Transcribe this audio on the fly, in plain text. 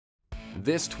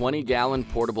This 20-gallon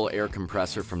portable air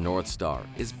compressor from NorthStar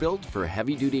is built for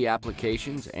heavy-duty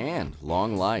applications and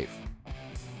long life.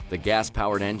 The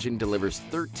gas-powered engine delivers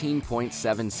 13.7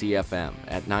 CFM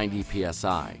at 90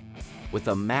 psi, with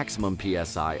a maximum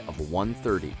PSI of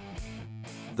 130.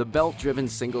 The belt-driven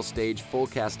single-stage full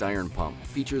cast iron pump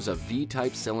features a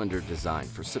V-type cylinder design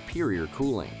for superior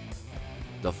cooling.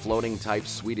 The floating-type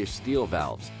Swedish steel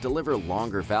valves deliver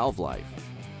longer valve life,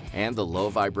 and the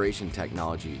low-vibration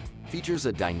technology features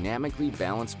a dynamically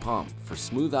balanced pump for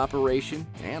smooth operation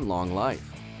and long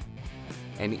life.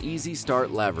 An easy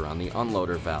start lever on the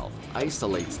unloader valve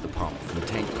isolates the pump from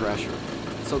tank pressure,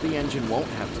 so the engine won't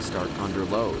have to start under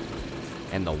load.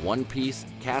 And the one-piece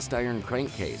cast iron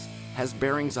crankcase has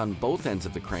bearings on both ends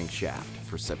of the crankshaft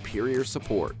for superior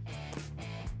support.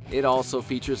 It also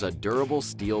features a durable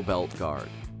steel belt guard,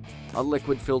 a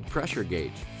liquid-filled pressure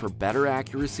gauge for better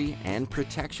accuracy and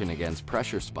protection against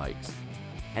pressure spikes,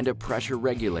 and a pressure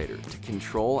regulator to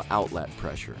control outlet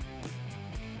pressure.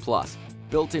 Plus,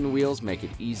 built-in wheels make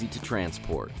it easy to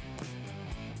transport.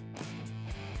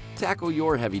 Tackle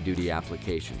your heavy-duty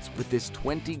applications with this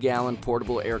 20-gallon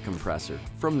portable air compressor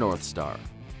from NorthStar.